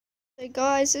Hey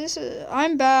guys,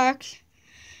 I'm back,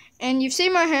 and you've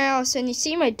seen my house and you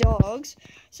see my dogs.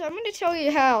 So I'm going to tell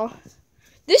you how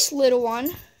this little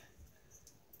one,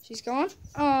 she's gone,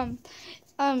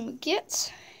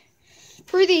 gets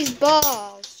through these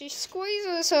bars. She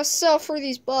squeezes herself through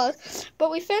these bars, but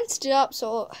we fenced it up,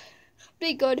 so it'll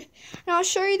be good. And I'll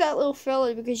show you that little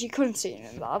fella because you couldn't see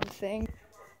it in the other thing.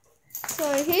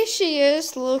 So here she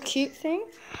is, the little cute thing.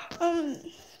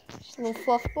 She's a little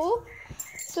fluff ball.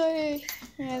 So,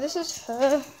 yeah, this is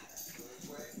her.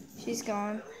 She's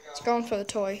gone. She's gone for the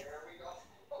toy.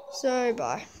 So,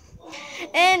 bye.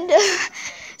 And,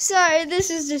 so, this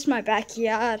is just my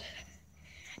backyard.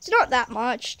 It's not that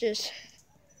much, just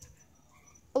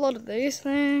a lot of these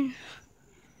things.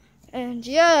 And,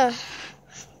 yeah,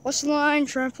 washing line,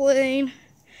 trampoline,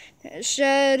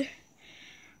 shed,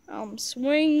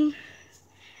 swing.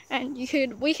 And we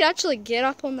could actually get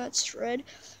up on that shed.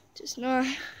 Just no.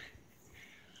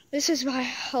 This is my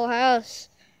whole house.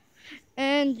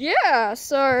 And yeah,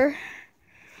 so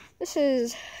this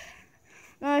is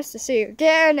nice to see you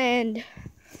again. And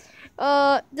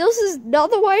this is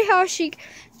another way how she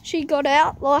got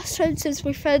out last time since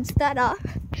we fenced that up.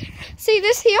 See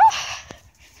this here?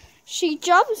 She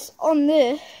jumps on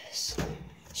this.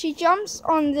 She jumps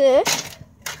on this.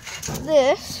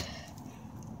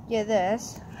 Yeah,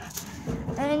 this.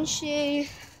 And she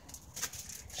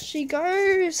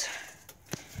goes.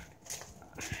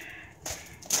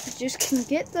 Just can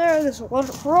get there. There's a lot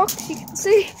of rocks you can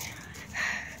see,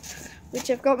 which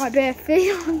I've got my bare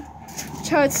feet on, which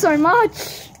hurts so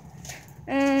much.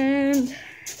 And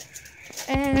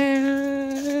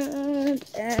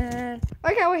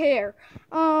okay, we're here.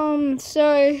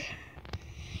 So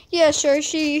yeah, so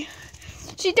she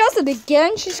does it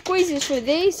again. She squeezes through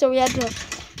these, so we had to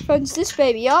fence this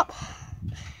baby up.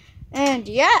 And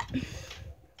yeah,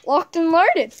 locked and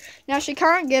loaded. Now she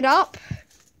can't get up,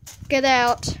 get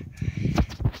out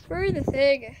through the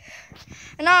thing,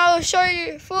 and I'll show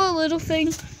you for a little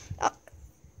thing,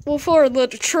 for a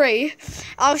little tree,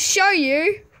 I'll show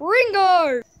you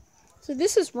Ringo. So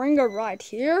this is Ringo right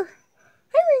here.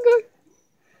 Hey Ringo.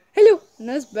 Hello. And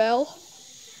there's Belle.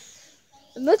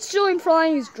 And let's join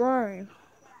flying his drone.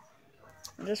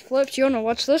 I just flipped. You want to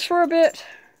watch this for a bit?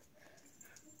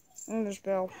 And there's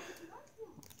Belle.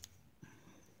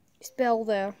 It's Belle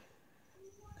there.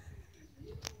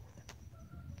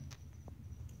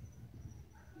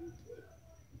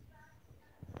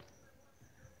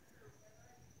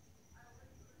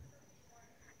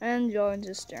 And John's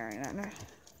just staring at me.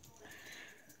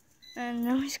 And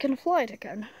now he's gonna fly it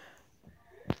again.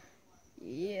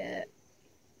 Yeah.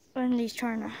 And he's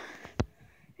trying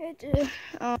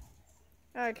to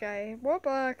okay, we're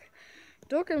back.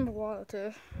 Took him a while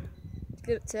to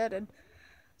get it settled.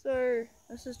 So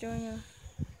this is doing a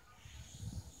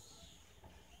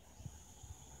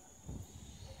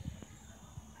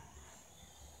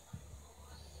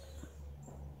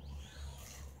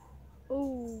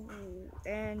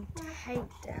and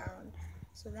takedown.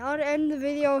 So that would end the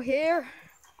video here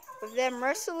with them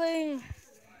wrestling,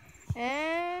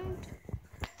 and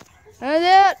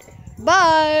that.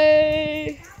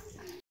 Bye.